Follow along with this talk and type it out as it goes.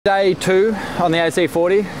Day 2 on the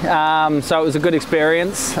AC40, so it was a good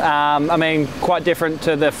experience. I mean, quite different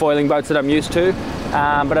to the foiling boats that I'm used to,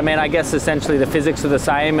 but I mean, I guess essentially the physics are the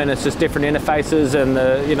same, and it's just different interfaces, and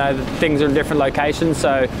the things are in different locations.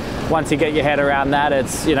 So once you get your head around that,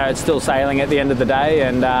 it's it's still sailing at the end of the day,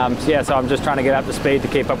 and yeah, so I'm just trying to get up to speed to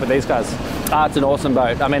keep up with these guys. It's an awesome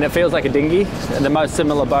boat. I mean, it feels like a dinghy. The most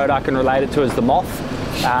similar boat I can relate it to is the Moth.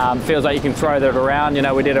 Feels like you can throw that around.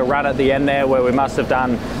 We did a run at the end there where we must have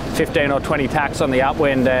done 15 or 20 tacks on the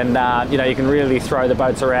upwind, and you can really throw the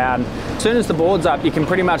boats around. As soon as the board's up, you can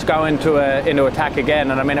pretty much go into attack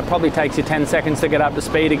again, and I mean, it probably takes you 10 seconds to get up to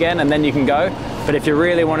speed again, and then you can go. But if you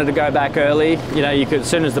really wanted to go back early, you could, as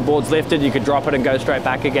soon as the board's lifted, you could drop it and go straight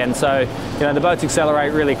back again. So the boats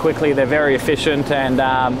accelerate really quickly. They're very efficient, and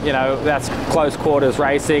that's close quarters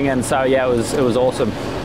racing, and so yeah, it was awesome.